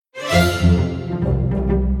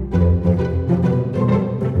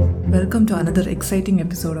welcome to another exciting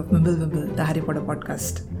episode of Mimble Wimble, the Harry Potter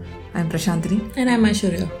podcast. I'm Prashantini. And I'm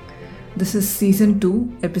Aishwarya. This is Season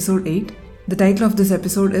 2, Episode 8. The title of this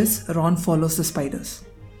episode is Ron Follows the Spiders.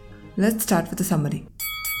 Let's start with a summary.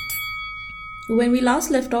 When we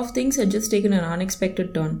last left off, things had just taken an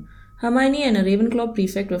unexpected turn. Hermione and a Ravenclaw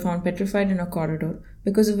prefect were found petrified in a corridor,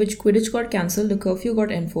 because of which Quidditch got cancelled, a curfew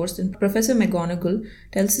got enforced, and Professor McGonagall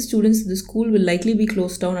tells the students that the school will likely be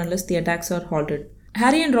closed down unless the attacks are halted.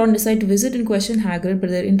 Harry and Ron decide to visit and question Hagrid, but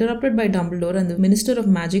they're interrupted by Dumbledore and the Minister of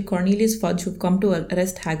Magic, Cornelius Fudge, who've come to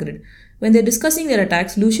arrest Hagrid. When they're discussing their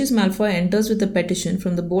attacks, Lucius Malfoy enters with a petition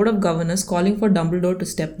from the Board of Governors calling for Dumbledore to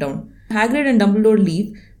step down. Hagrid and Dumbledore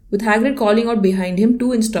leave, with Hagrid calling out behind him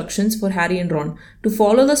two instructions for Harry and Ron: to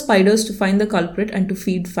follow the spiders to find the culprit and to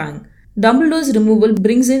feed Fang. Dumbledore's removal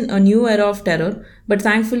brings in a new era of terror, but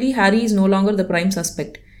thankfully Harry is no longer the prime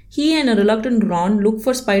suspect. He and a reluctant Ron look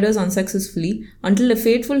for spiders unsuccessfully until a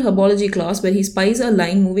fateful herbology class where he spies a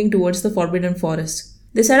line moving towards the Forbidden Forest.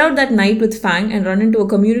 They set out that night with Fang and run into a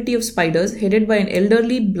community of spiders headed by an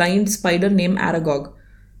elderly blind spider named Aragog.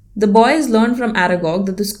 The boys learn from Aragog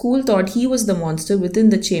that the school thought he was the monster within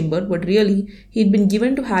the chamber, but really he'd been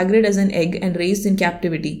given to Hagrid as an egg and raised in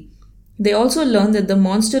captivity. They also learn that the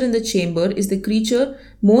monster in the chamber is the creature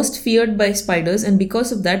most feared by spiders, and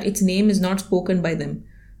because of that its name is not spoken by them.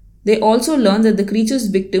 They also learn that the creature's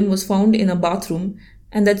victim was found in a bathroom,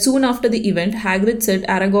 and that soon after the event, Hagrid set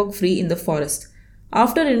Aragog free in the forest.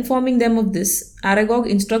 After informing them of this, Aragog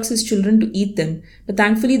instructs his children to eat them, but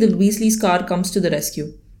thankfully the Weasley Scar comes to the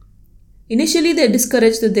rescue. Initially, they're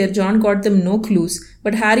discouraged that their John got them no clues,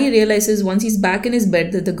 but Harry realizes once he's back in his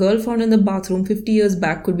bed that the girl found in the bathroom 50 years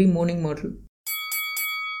back could be Moaning Myrtle.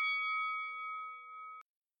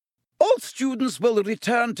 All students will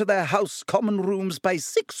return to their house common rooms by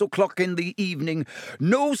 6 o'clock in the evening.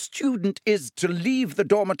 No student is to leave the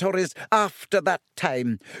dormitories after that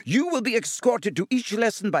time. You will be escorted to each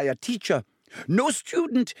lesson by a teacher. No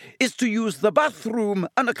student is to use the bathroom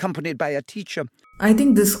unaccompanied by a teacher. I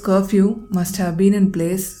think this curfew must have been in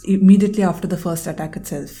place immediately after the first attack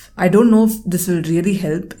itself. I don't know if this will really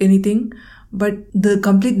help anything, but the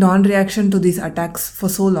complete non-reaction to these attacks for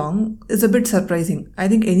so long is a bit surprising. I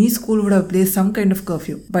think any school would have placed some kind of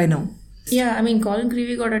curfew by now. Yeah, Colin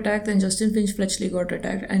Creevey got attacked, then Justin Finch-Fletchley got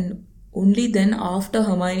attacked, and only then after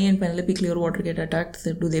Hermione and Penelope Clearwater get attacked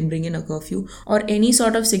do they bring in a curfew or any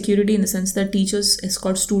sort of security, in the sense that teachers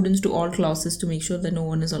escort students to all classes to make sure that no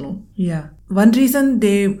one is alone. Yeah. One reason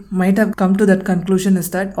they might have come to that conclusion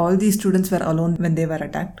is that all these students were alone when they were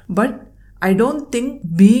attacked. But I don't think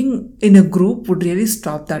being in a group would really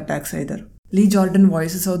stop the attacks either. Lee Jordan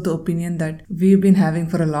voices out the opinion that we've been having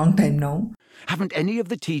for a long time now. Haven't any of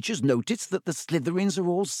the teachers noticed that the Slytherins are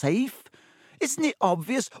all safe? Isn't it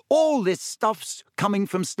obvious? All this stuff's coming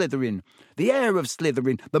from Slytherin. The heir of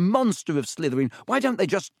Slytherin, the monster of Slytherin. Why don't they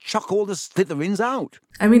just chuck all the Slytherins out?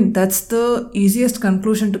 That's the easiest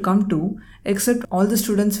conclusion to come to, except all the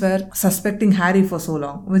students were suspecting Harry for so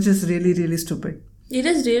long, which is really, really stupid. It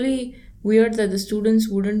is really weird that the students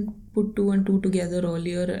wouldn't put two and two together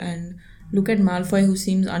earlier and look at Malfoy, who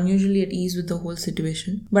seems unusually at ease with the whole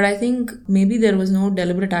situation. But I think maybe there was no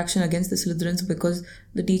deliberate action against the Slytherins because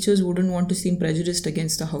the teachers wouldn't want to seem prejudiced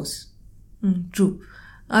against the house. True.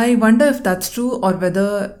 I wonder if that's true or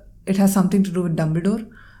whether it has something to do with Dumbledore.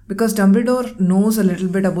 Because Dumbledore knows a little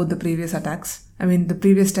bit about the previous attacks. The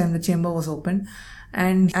previous time the chamber was open.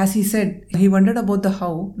 And as he said, he wondered about the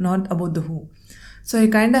how, not about the who. So he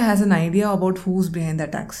kind of has an idea about who's behind the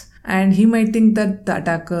attacks. And he might think that the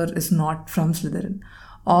attacker is not from Slytherin.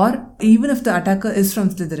 Or even if the attacker is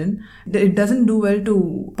from Slytherin, it doesn't do well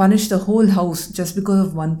to punish the whole house just because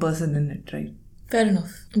of one person in it, right? Fair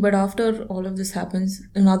enough. But after all of this happens,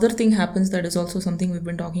 another thing happens that is also something we've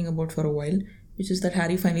been talking about for a while, which is that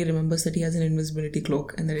Harry finally remembers that he has an invisibility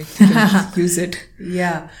cloak and that he can use it.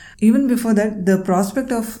 Yeah. Even before that, the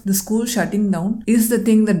prospect of the school shutting down is the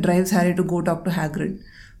thing that drives Harry to go talk to Hagrid,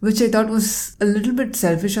 which I thought was a little bit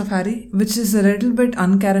selfish of Harry, which is a little bit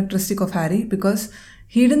uncharacteristic of Harry because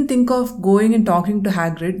he didn't think of going and talking to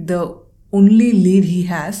Hagrid, the only lead he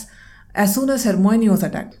has, as soon as Hermione was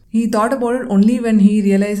attacked. He thought about it only when he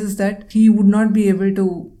realizes that he would not be able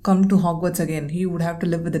to come to Hogwarts again. He would have to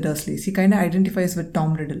live with the Dursleys. He kind of identifies with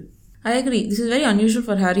Tom Riddle. I agree. This is very unusual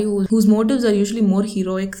for Harry, whose motives are usually more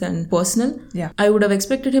heroic than personal. Yeah. I would have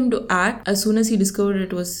expected him to act as soon as he discovered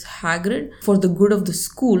it was Hagrid for the good of the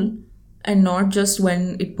school. and not just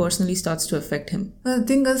when it personally starts to affect him. The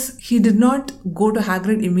thing is, he did not go to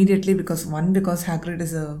Hagrid immediately because Hagrid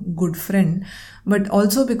is a good friend, but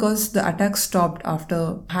also because the attack stopped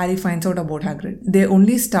after Harry finds out about Hagrid. They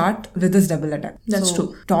only start with this double attack. That's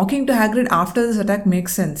true. Talking to Hagrid after this attack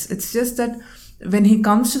makes sense. It's just that when he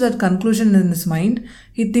comes to that conclusion in his mind,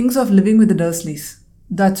 he thinks of living with the Dursleys.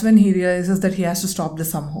 That's when he realizes that he has to stop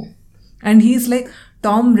this somehow. And he's like,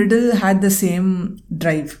 Tom Riddle had the same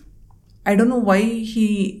drive. I don't know why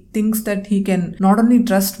he thinks that he can not only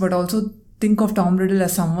trust but also think of Tom Riddle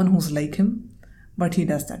as someone who's like him, but he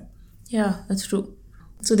does that. Yeah, that's true.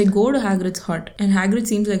 So they go to Hagrid's hut, and Hagrid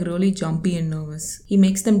seems like really jumpy and nervous. He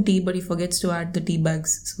makes them tea, but he forgets to add the tea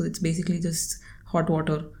bags, so it's basically just hot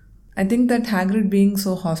water. I think that Hagrid being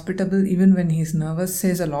so hospitable even when he's nervous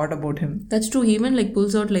says a lot about him. That's true. He even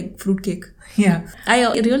pulls out fruitcake. Yeah. I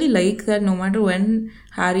really like that no matter when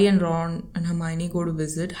Harry and Ron and Hermione go to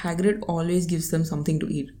visit, Hagrid always gives them something to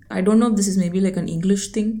eat. I don't know if this is maybe an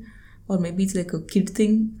English thing or maybe it's a kid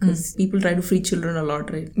thing because people try to free children a lot,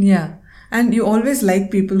 right? Yeah. And you always like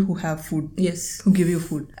people who have food. Yes. Who give you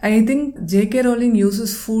food. I think J.K. Rowling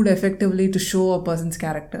uses food effectively to show a person's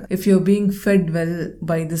character. If you're being fed well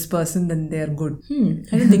by this person, then they're good.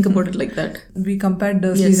 I didn't think about it like that. We compared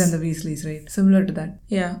Dursleys and the Weasleys, right? Similar to that.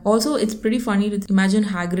 Yeah. Also, it's pretty funny to imagine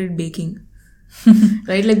Hagrid baking.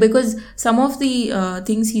 Right? Because some of the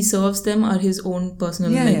things he serves them are his own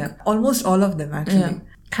personal. Yeah. Almost all of them, actually. Yeah.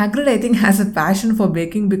 Hagrid, I think, has a passion for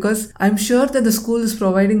baking because I'm sure that the school is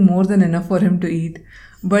providing more than enough for him to eat.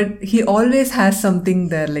 But he always has something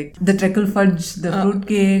there, like the treacle fudge, the fruit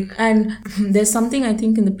cake. And there's something, I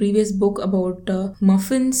think, in the previous book about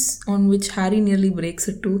muffins on which Harry nearly breaks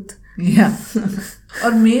a tooth. Yeah.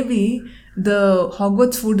 Or maybe the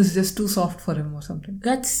Hogwarts food is just too soft for him or something.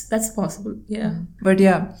 That's possible, yeah. But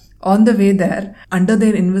yeah, on the way there, under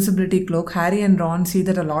their invisibility cloak, Harry and Ron see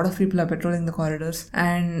that a lot of people are patrolling the corridors,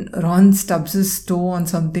 and Ron stubs his toe on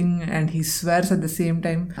something and he swears at the same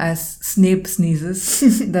time as Snape sneezes.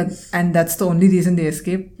 And that's the only reason they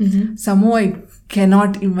escape. Somehow I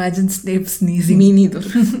cannot imagine Snape sneezing. Me neither.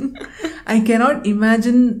 I cannot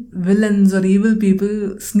imagine villains or evil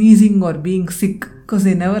people sneezing or being sick because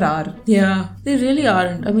they never are. Yeah, they really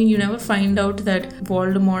aren't. I mean, you never find out that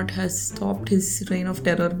Voldemort has stopped his reign of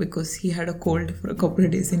terror because he had a cold for a couple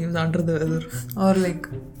of days and he was under the weather. Or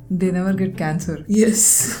they never get cancer.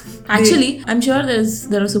 Yes. Actually, I'm sure there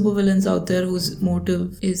are supervillains out there whose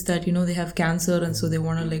motive is that, they have cancer and so they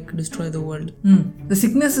want to destroy the world. The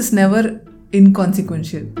sickness is never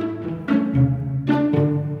inconsequential.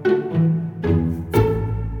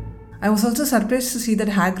 I was also surprised to see that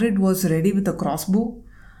Hagrid was ready with a crossbow.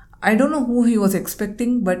 I don't know who he was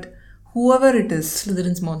expecting, but whoever it is.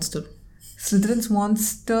 Slytherin's monster. Slytherin's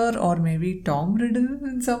monster or maybe Tom Riddle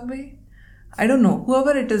in some way? I don't know.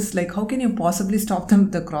 Whoever it is, how can you possibly stop them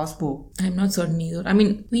with a crossbow? I'm not certain either. I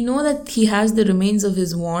mean, we know that he has the remains of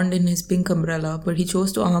his wand in his pink umbrella, but he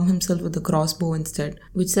chose to arm himself with a crossbow instead,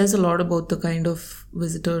 which says a lot about the kind of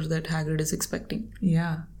visitor that Hagrid is expecting.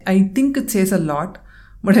 Yeah. I think it says a lot,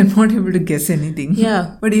 but I'm not able to guess anything.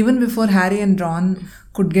 Yeah. But even before Harry and Ron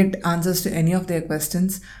could get answers to any of their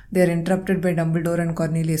questions, they are interrupted by Dumbledore and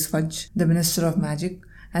Cornelius Fudge, the Minister of Magic,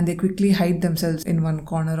 and they quickly hide themselves in one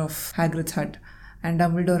corner of Hagrid's hut. And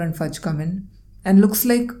Dumbledore and Fudge come in. And looks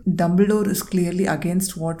like Dumbledore is clearly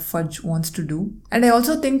against what Fudge wants to do. And I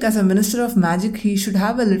also think as a Minister of Magic, he should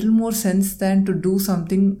have a little more sense than to do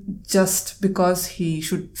something just because he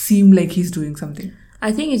should seem like he's doing something.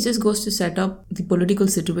 I think it just goes to set up the political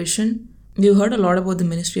situation. We've heard a lot about the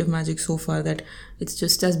Ministry of Magic so far, that it's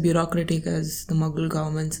just as bureaucratic as the Muggle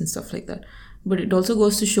governments and stuff like that. But it also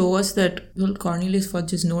goes to show us that, Cornelius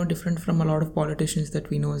Fudge is no different from a lot of politicians that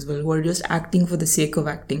we know as well, who are just acting for the sake of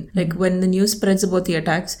acting. When the news spreads about the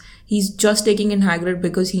attacks, he's just taking in Hagrid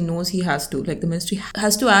because he knows he has to. The ministry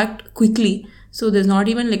has to act quickly. So there's not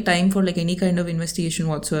even time for any kind of investigation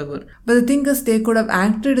whatsoever. But the thing is, they could have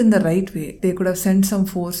acted in the right way. They could have sent some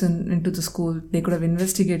force into the school. They could have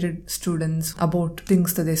investigated students about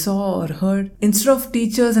things that they saw or heard. Instead of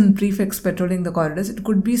teachers and prefects patrolling the corridors, it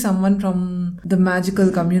could be someone from the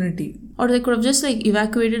magical community. Or they could have just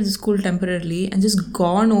evacuated the school temporarily and just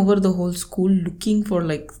gone over the whole school looking for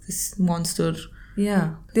this monster.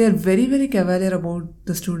 Yeah, they are very, very cavalier about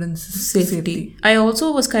the students' safety. I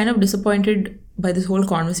also was kind of disappointed by this whole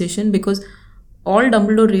conversation because all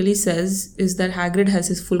Dumbledore really says is that Hagrid has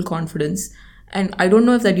his full confidence And I don't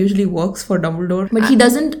know if that usually works for Dumbledore, but he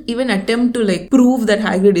doesn't even attempt to like prove that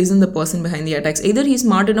Hagrid isn't the person behind the attacks. Either he's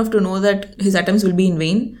smart enough to know that his attempts will be in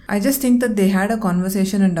vain. I just think that they had a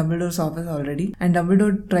conversation in Dumbledore's office already, and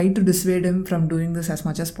Dumbledore tried to dissuade him from doing this as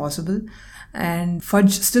much as possible. And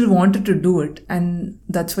Fudge still wanted to do it, and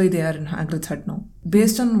that's why they are in Hagrid's hut now.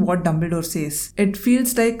 Based on what Dumbledore says, it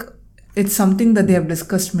feels like it's something that they have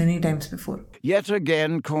discussed many times before. Yet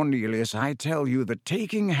again, Cornelius, I tell you that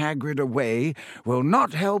taking Hagrid away will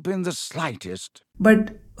not help in the slightest.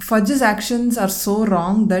 But Fudge's actions are so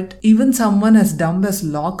wrong that even someone as dumb as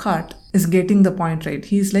Lockhart is getting the point right.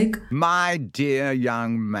 He's like, My dear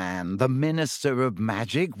young man, the Minister of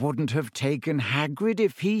Magic wouldn't have taken Hagrid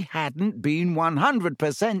if he hadn't been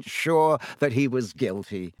 100% sure that he was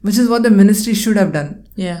guilty. which is what the ministry should have done.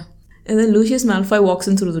 Yeah. And then Lucius Malfoy walks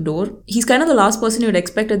in through the door. He's kind of the last person you would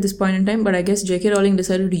expect at this point in time, but I guess J.K. Rowling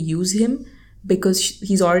decided to use him because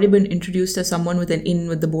he's already been introduced as someone with an in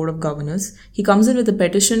with the Board of Governors. He comes in with a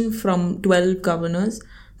petition from 12 governors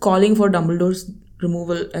calling for Dumbledore's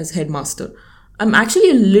removal as headmaster. I'm actually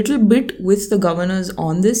a little bit with the governors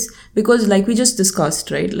on this because like we just discussed,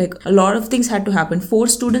 right? Like a lot of things had to happen. 4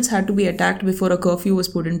 students had to be attacked before a curfew was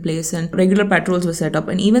put in place and regular patrols were set up.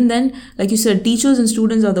 And even then, like you said, teachers and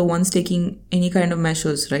students are the ones taking any kind of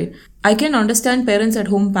measures, right? I can understand parents at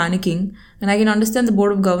home panicking, and I can understand the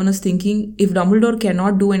Board of Governors thinking if Dumbledore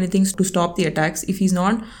cannot do anything to stop the attacks, if he's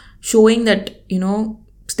not showing that,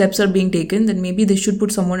 steps are being taken, then maybe they should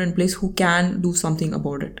put someone in place who can do something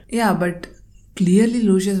about it. Yeah, but clearly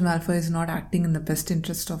Lucius Malfoy is not acting in the best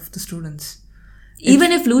interest of the students.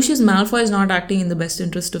 Even if Lucius Malfoy is not acting in the best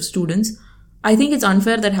interest of students, I think it's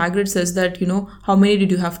unfair that Hagrid says that, how many did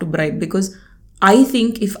you have to bribe? Because I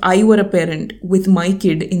think if I were a parent with my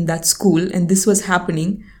kid in that school and this was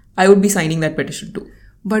happening, I would be signing that petition too.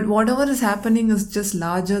 But whatever is happening is just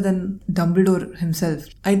larger than Dumbledore himself.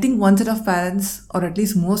 I think one set of parents, or at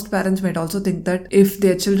least most parents, might also think that if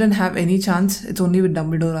their children have any chance, it's only with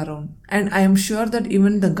Dumbledore around. And I am sure that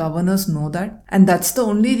even the governors know that. And that's the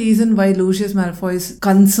only reason why Lucius Malfoy's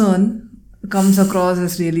concern comes across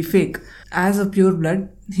as really fake. As a pureblood,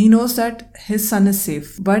 he knows that his son is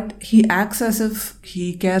safe, but he acts as if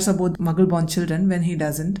he cares about Muggle-born children when he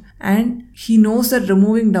doesn't. And he knows that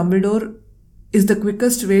removing Dumbledore is the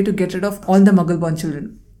quickest way to get rid of all the Muggle-born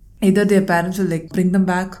children. Either their parents will bring them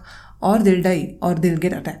back, or they'll die, or they'll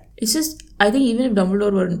get attacked. It's just, I think even if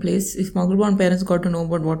Dumbledore were in place, if Muggle-born parents got to know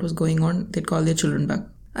about what was going on, they'd call their children back.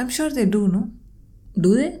 I'm sure they do, no?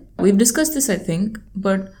 Do they? We've discussed this, I think,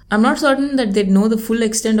 but I'm not certain that they'd know the full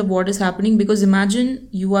extent of what is happening, because imagine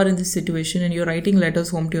you are in this situation and you're writing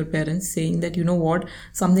letters home to your parents saying that,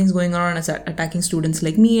 something's going on and attacking students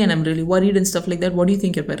like me and I'm really worried and stuff like that. What do you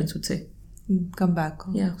think your parents would say? Come back.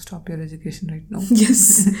 Yeah. Stop your education right now.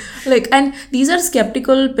 Yes. And these are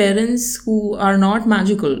skeptical parents who are not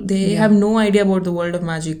magical. They have no idea about the world of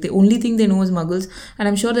magic. The only thing they know is Muggles. And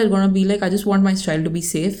I'm sure they're going to be like, I just want my child to be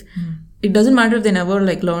safe. It doesn't matter if they never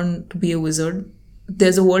learn to be a wizard.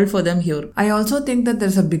 There's a world for them here. I also think that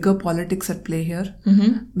there's a bigger politics at play here.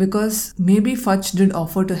 Because maybe Fudge did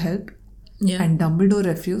offer to help. Yeah. And Dumbledore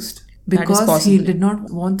refused. Because he did not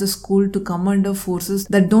want the school to come under forces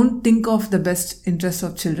that don't think of the best interests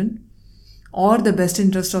of children or the best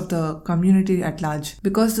interest of the community at large.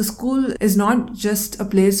 Because the school is not just a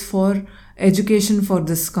place for education for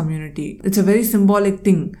this community. It's a very symbolic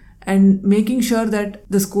thing. And making sure that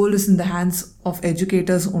the school is in the hands of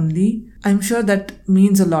educators only, I'm sure that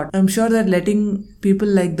means a lot. I'm sure that letting people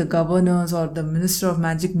like the governors or the Minister of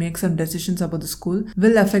Magic make some decisions about the school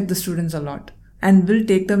will affect the students a lot. And will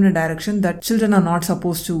take them in a direction that children are not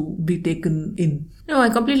supposed to be taken in. No, I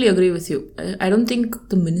completely agree with you. I don't think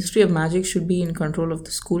the Ministry of Magic should be in control of the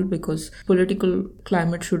school because political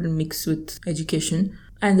climate shouldn't mix with education.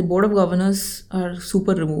 And the Board of Governors are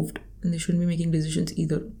super removed and they shouldn't be making decisions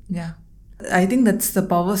either. Yeah. I think that's the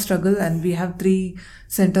power struggle, and we have 3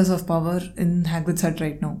 centers of power in Hagrid's hut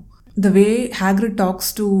right now. The way Hagrid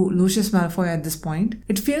talks to Lucius Malfoy at this point,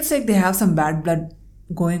 it feels like they have some bad blood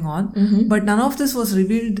going on, but none of this was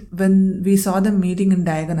revealed when we saw them meeting in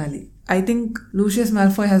Diagon Alley. I think Lucius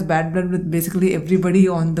Malfoy has bad blood with basically everybody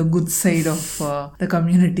on the good side of the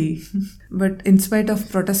community. But in spite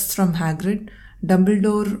of protests from Hagrid,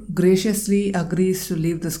 Dumbledore graciously agrees to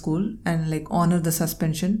leave the school and honor the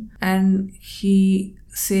suspension, and he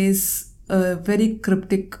says a very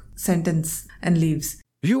cryptic sentence and leaves.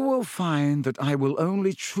 You will find that I will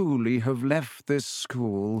only truly have left this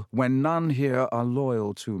school when none here are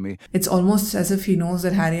loyal to me. It's almost as if he knows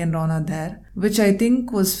that Harry and Ron are there, which I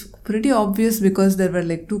think was pretty obvious because there were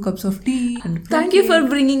 2 cups of tea. Thank you for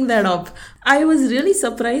bringing that up. I was really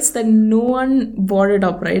surprised that no one brought it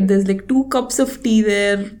up, right? There's like 2 cups of tea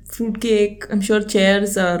there, fruitcake. I'm sure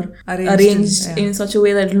chairs are arranged in such a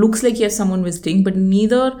way that it looks like yes, someone visiting, but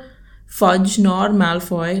neither Fudge nor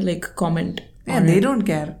Malfoy like comment. Yeah, they don't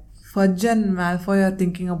care. Fudge and Malfoy are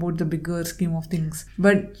thinking about the bigger scheme of things.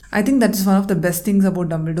 But I think that's one of the best things about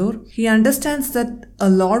Dumbledore. He understands that a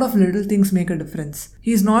lot of little things make a difference.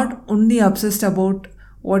 He's not only obsessed about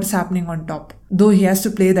what's happening on top, though he has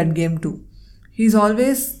to play that game too. He's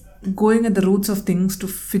always going at the roots of things to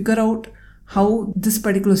figure out how this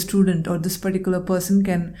particular student or this particular person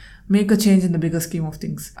can make a change in the bigger scheme of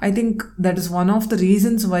things. I think that is one of the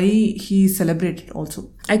reasons why he's celebrated also.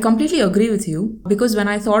 I completely agree with you, because when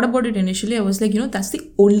I thought about it initially, I was like, that's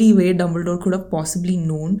the only way Dumbledore could have possibly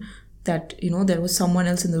known that, there was someone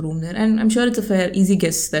else in the room there. And I'm sure it's a fair, easy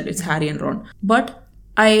guess that it's Harry and Ron. But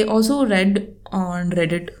I also read on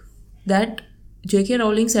Reddit that J.K.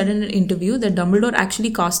 Rowling said in an interview that Dumbledore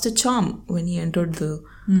actually cast a charm when he entered the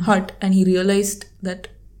hut, and he realized that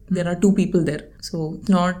there are 2 people there. So it's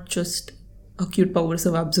not just acute powers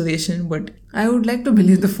of observation, but... I would like to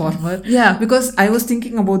believe the former. Yeah. Because I was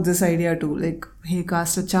thinking about this idea too. Like, he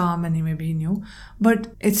cast a charm and maybe he knew.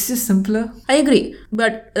 But it's just simpler. I agree.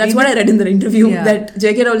 But that's what I read in the interview, that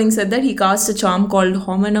J.K. Rowling said that he cast a charm called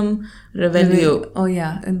Homenum Revelio. Oh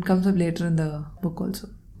yeah, and comes up later in the book also.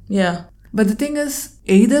 Yeah. But the thing is,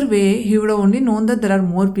 either way, he would have only known that there are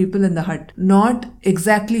more people in the hut. Not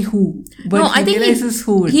exactly who. But no, I think realizes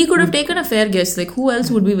who. He could have taken a fair guess. Like, who else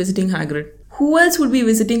would be visiting Hagrid? Who else would be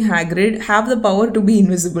visiting Hagrid, have the power to be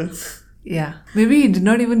invisible? Yeah. Maybe he did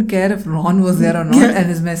not even care if Ron was there or not. And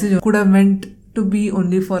his message could have meant to be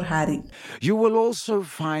only for Harry. You will also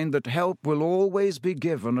find that help will always be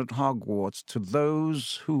given at Hogwarts to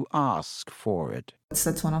those who ask for it.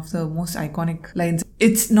 That's one of the most iconic lines.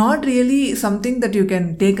 It's not really something that you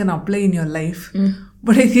can take and apply in your life.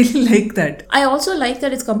 But I really like that. I also like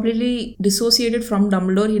that it's completely dissociated from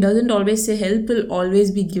Dumbledore. He doesn't always say help will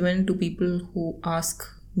always be given to people who ask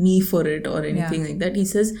me for it or anything like that. He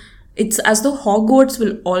says it's as though Hogwarts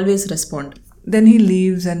will always respond. Then he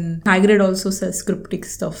leaves, and Hagrid also says cryptic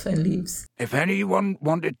stuff and leaves. If anyone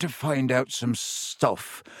wanted to find out some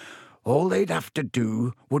stuff, all they'd have to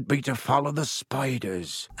do would be to follow the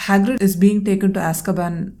spiders. Hagrid is being taken to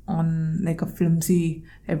Azkaban on like a flimsy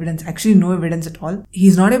evidence. Actually, no evidence at all.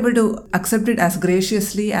 He's not able to accept it as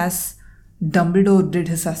graciously as Dumbledore did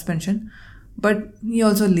his suspension. But he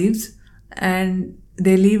also leaves, and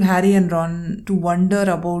they leave Harry and Ron to wonder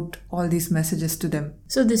about all these messages to them.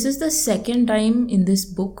 So this is the second time in this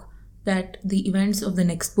book that the events of the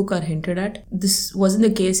next book are hinted at. This wasn't the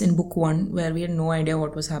case in book 1, where we had no idea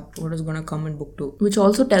what was going to come in book 2. Which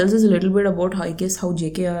also tells us a little bit about how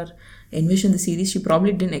JKR envisioned the series. She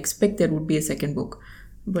probably didn't expect there would be a second book.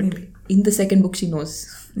 But in the second book, she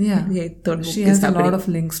knows. Yeah. The third book she has a lot of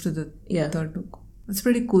links to the third book. It's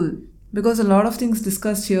pretty cool. Because a lot of things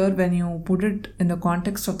discussed here, when you put it in the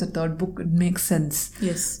context of the third book, it makes sense.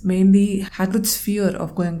 Yes. Mainly Hagrid's fear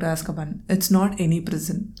of going to Azkaban. It's not any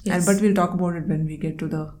prison. Yes. But we'll talk about it when we get to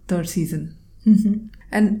the third season. Mm-hmm.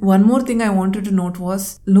 And one more thing I wanted to note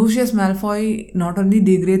was Lucius Malfoy not only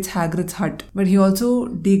degrades Hagrid's hut, but he also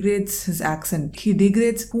degrades his accent. He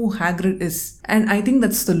degrades who Hagrid is. And I think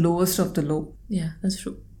that's the lowest of the low. Yeah, that's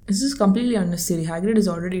true. This is completely unnecessary. Hagrid is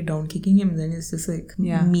already down. Kicking him then is just like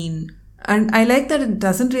mean. And I like that it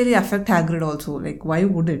doesn't really affect Hagrid also. Like, why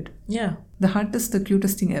would it? Yeah. The hut is the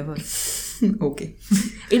cutest thing ever. Okay.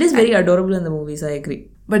 It is very adorable in the movies, I agree.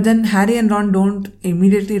 But then Harry and Ron don't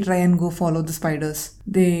immediately try and go follow the spiders.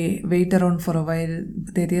 They wait around for a while.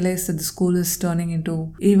 They realize that the school is turning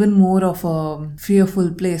into even more of a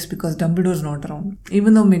fearful place because Dumbledore's not around.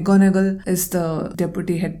 Even though McGonagall is the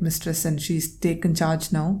deputy headmistress and she's taken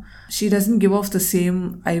charge now, she doesn't give off the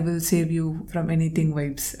same I will save you from anything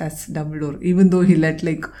vibes as Dumbledore, even though he let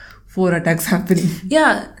like 4 attacks happening.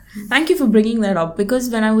 Yeah. Thank you for bringing that up, because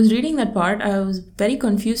when I was reading that part, I was very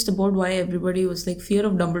confused about why everybody was like, fear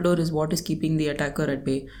of Dumbledore is what is keeping the attacker at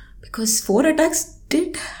bay. Because 4 attacks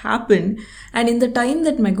did happen, and in the time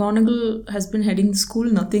that McGonagall has been heading the school,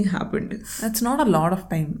 nothing happened. That's not a lot of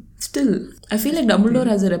time. Still, I feel like Dumbledore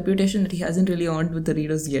has a reputation that he hasn't really earned with the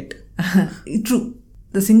readers yet. True.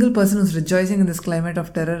 The single person who's rejoicing in this climate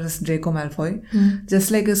of terror is Draco Malfoy.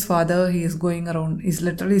 Just like his father, he is going around, he's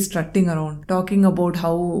literally strutting around, talking about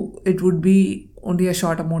how it would be only a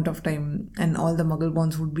short amount of time and all the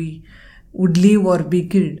Muggleborns would leave or be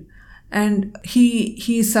killed. And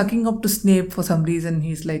he's sucking up to Snape for some reason.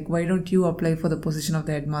 He's like, why don't you apply for the position of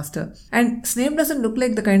the headmaster? And Snape doesn't look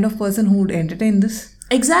like the kind of person who would entertain this.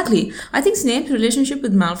 Exactly. I think Snape's relationship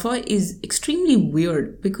with Malfoy is extremely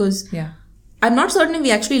weird because I'm not certain if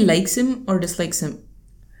he actually likes him or dislikes him.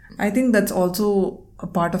 I think that's also a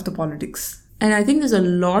part of the politics. And I think there's a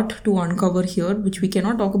lot to uncover here, which we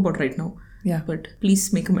cannot talk about right now. Yeah. But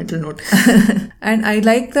please make a mental note. And I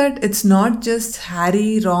like that it's not just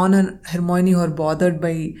Harry, Ron and Hermione who are bothered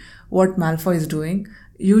by what Malfoy is doing.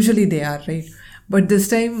 Usually they are, right? But this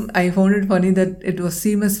time I found it funny that it was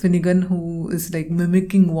Seamus Finnegan who is like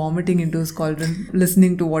mimicking vomiting into his cauldron,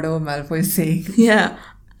 listening to whatever Malfoy is saying. Yeah.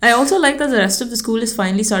 I also like that the rest of the school is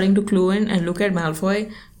finally starting to clue in and look at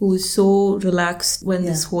Malfoy, who is so relaxed when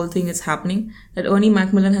this whole thing is happening, that Ernie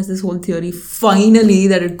Macmillan has this whole theory, finally,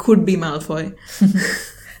 that it could be Malfoy.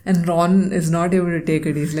 And Ron is not able to take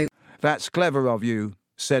it. He's like, "That's clever of you,"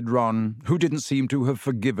 said Ron, who didn't seem to have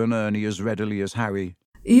forgiven Ernie as readily as Harry.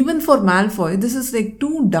 even for Malfoy, this is like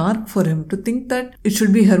too dark for him to think that it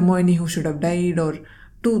should be Hermione who should have died, or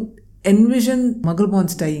to envision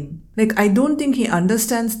Muggleborns dying. Like, I don't think he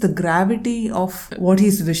understands the gravity of what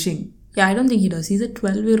he's wishing. Yeah, I don't think he does. He's a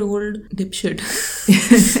 12-year-old dipshit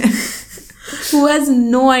who has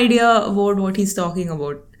no idea about what he's talking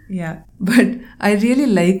about. Yeah, but I really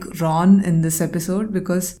like Ron in this episode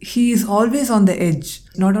because he is always on the edge.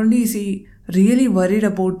 Not only is he really worried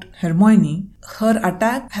about Hermione, her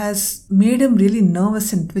attack has made him really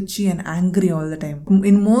nervous and twitchy and angry all the time.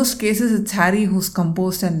 In most cases, it's Harry who's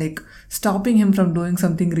composed and like stopping him from doing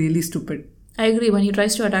something really stupid. I agree. When he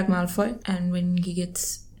tries to attack Malfoy and when he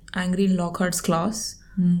gets angry in Lockhart's class.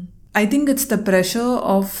 I think it's the pressure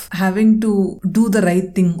of having to do the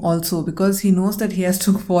right thing also, because he knows that he has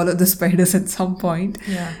to follow the spiders at some point.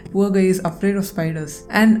 Yeah. Poor guy is afraid of spiders.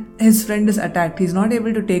 And his friend is attacked. He's not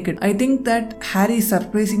able to take it. I think that Harry is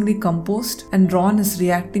surprisingly composed and Ron is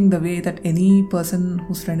reacting the way that any person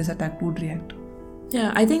whose friend is attacked would react.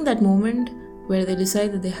 Yeah, I think that moment where they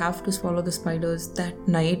decide that they have to swallow the spiders that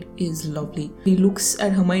night is lovely. He looks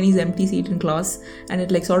at Hermione's empty seat in class and it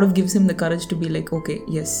like sort of gives him the courage to be like, okay,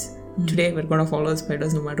 yes, today we're gonna follow the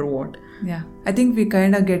spiders no matter what. Yeah, I think we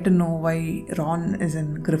kind of get to know why Ron is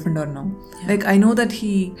in Gryffindor now. Yeah. Like, I know that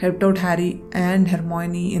he helped out Harry and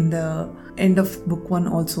Hermione in the end of book 1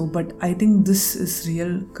 also, but I think this is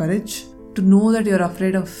real courage to know that you're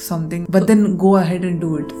afraid of something, but then go ahead and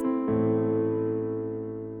do it.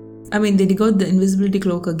 I mean, they got the invisibility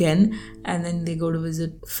cloak again, and then they go to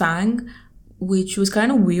visit Fang, which was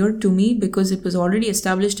kind of weird to me because it was already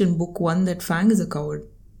established in book 1 that Fang is a coward.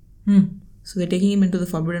 So they're taking him into the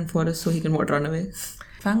Forbidden Forest so he can run away.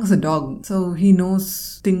 Fang is a dog, so he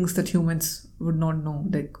knows things that humans would not know,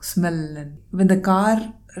 like smell. And when the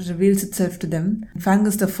car reveals itself to them, Fang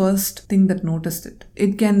is the first thing that noticed it.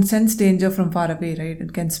 It can sense danger from far away, right?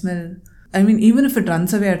 It can smell. I mean, even if it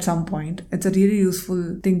runs away at some point, it's a really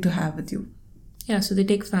useful thing to have with you. Yeah, so they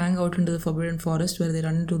take Fang out into the Forbidden Forest where they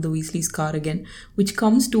run into the Weasley's car again, which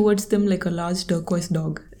comes towards them like a large turquoise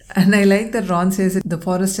dog. And I like that Ron says that the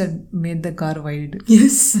forest had made the car wide.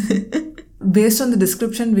 Yes. Based on the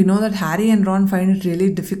description, we know that Harry and Ron find it really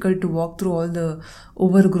difficult to walk through all the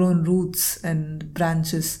overgrown roots and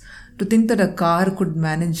branches. To think that a car could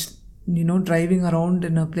manage, driving around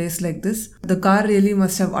in a place like this, the car really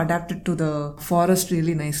must have adapted to the forest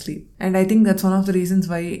really nicely. And I think that's one of the reasons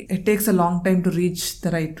why it takes a long time to reach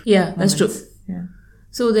the right Yeah, moments. that's true. Yeah.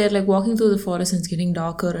 So they're like walking through the forest and it's getting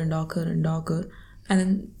darker and darker and darker. And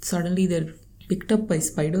then suddenly they're picked up by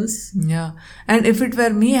spiders. Yeah. And if it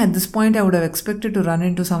were me at this point, I would have expected to run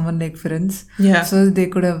into someone like Firenze. Yeah. So they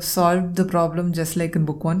could have solved the problem just like in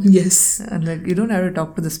book 1. Yes. And like, you don't have to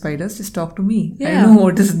talk to the spiders, just talk to me. Yeah. I know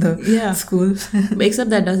what is the school. Except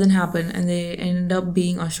that doesn't happen and they end up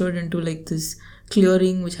being ushered into like this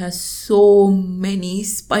clearing which has so many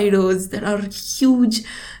spiders. There are huge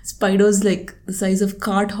spiders like the size of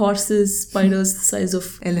cart horses, spiders the size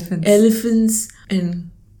of elephants,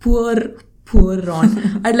 and poor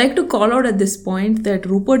Ron. I'd like to call out at this point that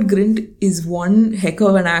Rupert Grint is one heck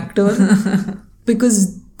of an actor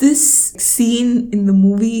because this scene in the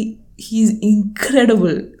movie, he's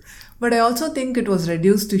incredible. But I also think it was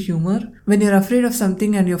reduced to humor. When you're afraid of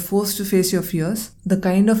something and you're forced to face your fears, the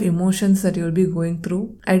kind of emotions that you'll be going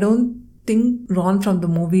through, I don't think Ron from the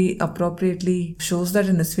movie appropriately shows that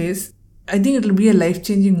in his face. I think it'll be a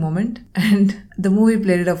life-changing moment and the movie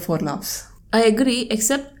played it up for laughs. I agree,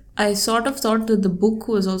 except I sort of thought that the book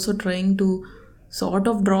was also trying to sort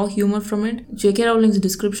of draw humor from it. J.K. Rowling's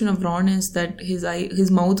description of Ron is that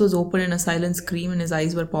his mouth was open in a silent scream and his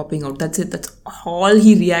eyes were popping out. That's it. That's all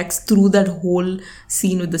he reacts through that whole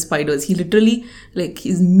scene with the spiders. He literally,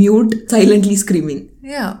 he's mute, silently screaming.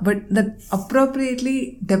 Yeah, but that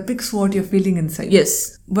appropriately depicts what you're feeling inside.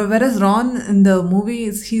 Yes. But whereas Ron in the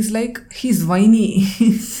movie, he's whiny.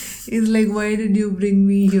 He's like, why did you bring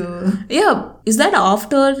me here? Yeah. Is that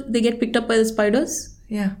after they get picked up by the spiders?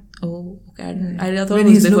 Yeah. Oh, okay. I thought When it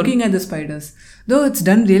was he's before. looking at the spiders. Though it's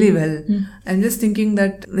done really well. I'm just thinking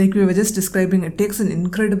that, like we were just describing, it takes an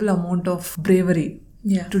incredible amount of bravery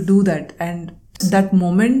Yeah. to do that. And that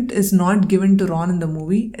moment is not given to Ron in the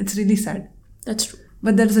movie. It's really sad. That's true.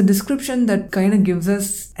 But there's a description that kind of gives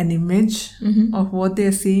us an image of what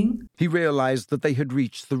they're seeing. He realized that they had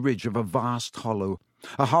reached the ridge of a vast hollow,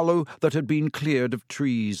 a hollow that had been cleared of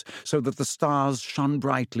trees so that the stars shone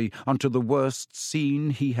brightly onto the worst scene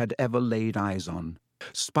he had ever laid eyes on.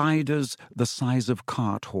 Spiders the size of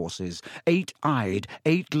cart horses, 8-eyed,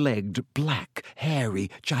 8-legged, black, hairy,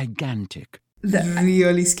 gigantic.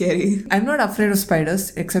 Really scary. I'm not afraid of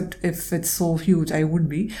spiders, except if it's so huge, I would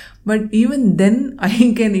be. But even then,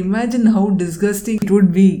 I can imagine how disgusting it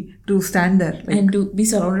would be to stand there. And to be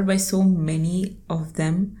surrounded by so many of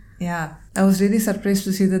them. Yeah, I was really surprised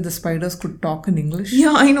to see that the spiders could talk in English.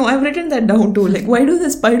 Yeah, I know. I've written that down too. Like, why do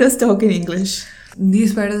the spiders talk in English?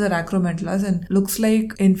 These spiders are acromantulas, and looks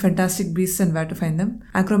like in Fantastic Beasts and Where to Find Them,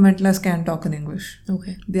 acromantulas can talk in English.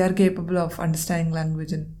 Okay. They are capable of understanding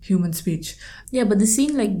language and human speech. Yeah, but the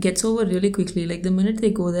scene like gets over really quickly. Like the minute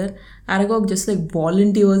they go there, Aragog just like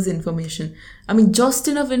volunteers information. I mean, just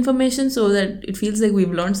enough information so that it feels like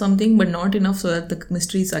we've learned something, but not enough so that the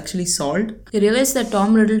mystery is actually solved. They realize that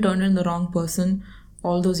Tom Riddle turned in the wrong person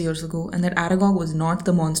all those years ago, and that Aragog was not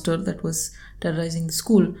the monster that was terrorizing the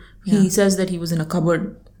school. He says that he was in a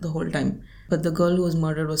cupboard the whole time, but the girl who was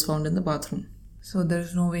murdered was found in the bathroom. So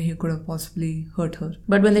there's no way he could have possibly hurt her.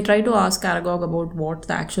 But when they try to ask Aragog about what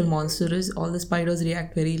the actual monster is, all the spiders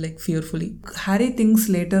react very like fearfully. Harry thinks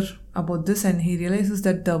later about this and he realizes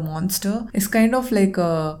that the monster is kind of like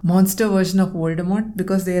a monster version of Voldemort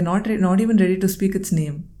because they are not even ready to speak its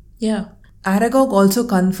name. Yeah. Aragog also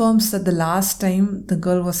confirms that the last time the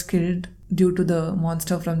girl was killed due to the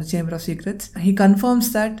monster from the Chamber of Secrets, he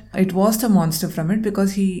confirms that it was the monster from it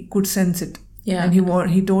because he could sense it. Yeah. And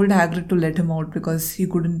he told Hagrid to let him out because he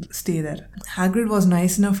couldn't stay there. Hagrid was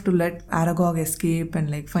nice enough to let Aragog escape and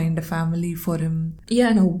like find a family for him. Yeah,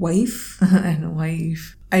 and a wife. And a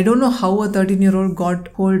wife. I don't know how a 13-year-old got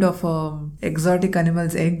hold of exotic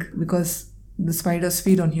animal's egg because the spiders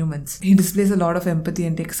feed on humans. He displays a lot of empathy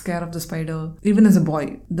and takes care of the spider, even as a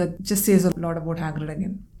boy. That just says a lot about Hagrid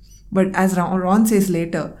again. But as Ron says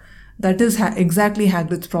later, that is exactly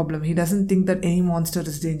Hagrid's problem. He doesn't think that any monster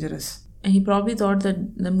is dangerous. And he probably thought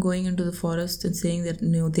that them going into the forest and saying that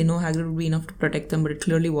they know Hagrid would be enough to protect them, but it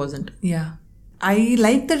clearly wasn't. Yeah. I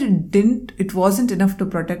like that it wasn't enough to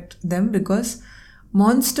protect them because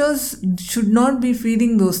monsters should not be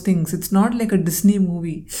feeding those things. It's not like a Disney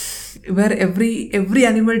movie where every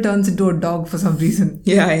animal turns into a dog for some reason.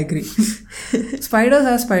 Yeah, I agree. Spiders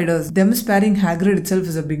are spiders. Them sparing Hagrid itself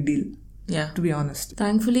is a big deal. Yeah. To be honest.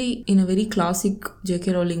 Thankfully, in a very classic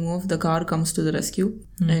J.K. Rowling move, the car comes to the rescue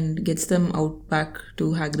and gets them out back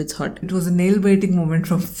to Hagrid's hut. It was a nail-biting moment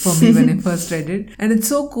for me when I first read it. And it's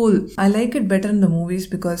so cool. I like it better in the movies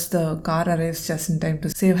because the car arrives just in time to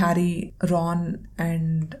save Harry, Ron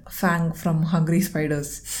and Fang from hungry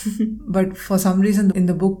spiders. But for some reason in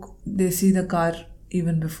the book, they see the car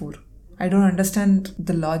even before. I don't understand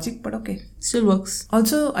the logic, but okay. Still works.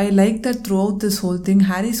 Also, I like that throughout this whole thing,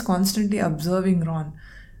 Harry's constantly observing Ron.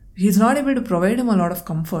 He's not able to provide him a lot of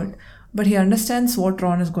comfort, but he understands what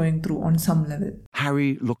Ron is going through on some level.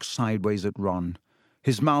 Harry looked sideways at Ron.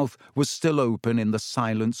 His mouth was still open in the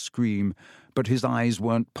silent scream, but his eyes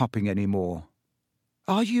weren't popping anymore.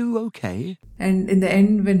 Are you okay? And in the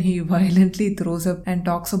end, when he violently throws up and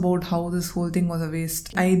talks about how this whole thing was a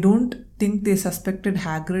waste, I don't think they suspected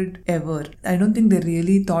Hagrid ever. I don't think they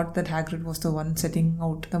really thought that Hagrid was the one setting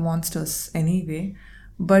out the monsters anyway.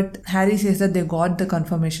 But Harry says that they got the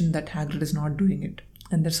confirmation that Hagrid is not doing it.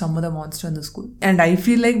 And there's some other monster in the school. And I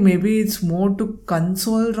feel like maybe it's more to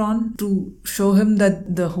console Ron, to show him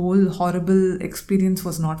that the whole horrible experience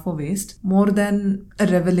was not for waste, more than a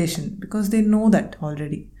revelation, because they know that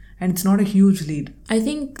already. And it's not a huge lead. I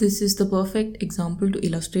think this is the perfect example to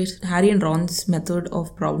illustrate Harry and Ron's method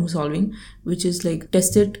of problem solving, which is like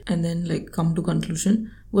test it and then like come to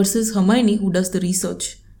conclusion, versus Hermione who does the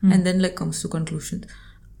research and then like comes to conclusion.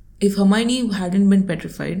 If Hermione hadn't been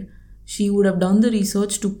petrified, she would have done the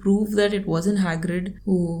research to prove that it wasn't Hagrid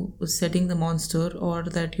who was setting the monster, or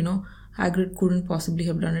that, Hagrid couldn't possibly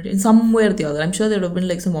have done it in some way or the other. I'm sure there would have been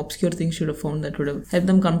like some obscure thing she would have found that would have helped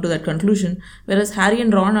them come to that conclusion. Whereas Harry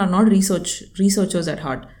and Ron are not researchers at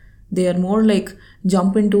heart. They are more like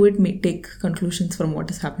jump into it, take conclusions from what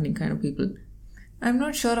is happening kind of people. I'm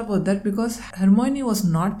not sure about that because Hermione was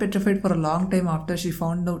not petrified for a long time after she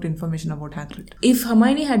found out information about Hagrid. If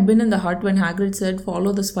Hermione had been in the hut when Hagrid said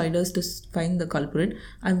follow the spiders to find the culprit,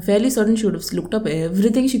 I'm fairly certain she would have looked up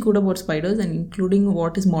everything she could about spiders, and including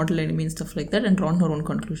what is mortal enemy and stuff like that, and drawn her own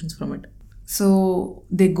conclusions from it. So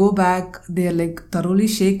they go back, they're like thoroughly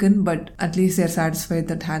shaken, but at least they're satisfied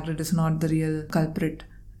that Hagrid is not the real culprit.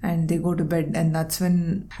 And they go to bed, and that's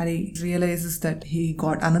when Harry realizes that he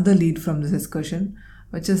got another lead from this excursion,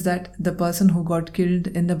 which is that the person who got killed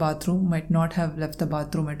in the bathroom might not have left the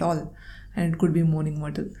bathroom at all, and it could be Moaning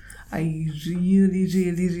Myrtle. I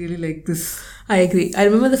really like this. I agree. I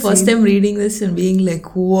remember the first time reading this and being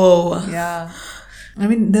like, whoa. Yeah. I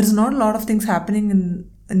mean, there's not a lot of things happening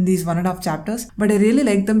in these 1.5 chapters, but I really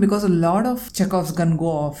like them because a lot of Chekhov's gun go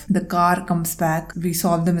off. The car comes back, we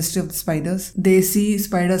solve the mystery of the spiders, they see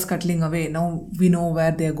spiders scuttling away, now we know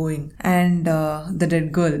where they're going, and the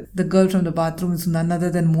dead girl, the girl from the bathroom, is none other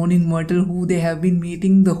than Moaning Myrtle, who they have been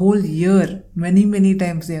meeting the whole year. Many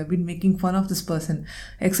times they have been making fun of this person,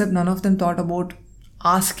 except none of them thought about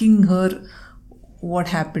asking her what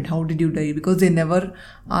happened, how did you die, because they never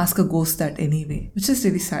ask a ghost that anyway, which is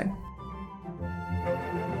really sad.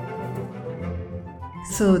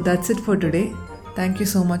 So that's it for today. Thank you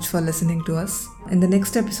so much for listening to us. In the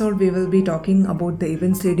next episode, we will be talking about the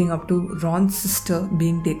events leading up to Ron's sister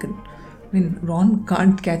being taken. I mean, Ron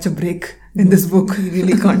can't catch a break in this book. He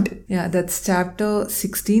really can't. Yeah, that's chapter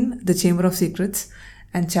 16, The Chamber of Secrets,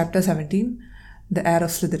 and chapter 17, The Heir of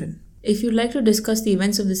Slytherin. If you'd like to discuss the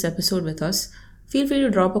events of this episode with us, feel free to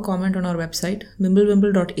drop a comment on our website,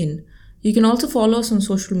 mimblewimble.in. You can also follow us on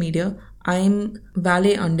social media. I'm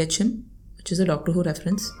Vale Undechim, which is a Doctor Who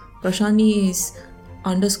reference. Prashani is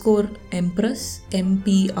 _Empress,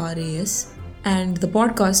 MPRAS, and the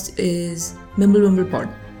podcast is Mimble Pod.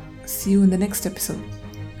 See you in the next episode.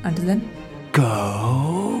 Until then,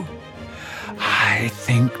 Go? I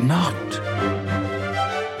think not.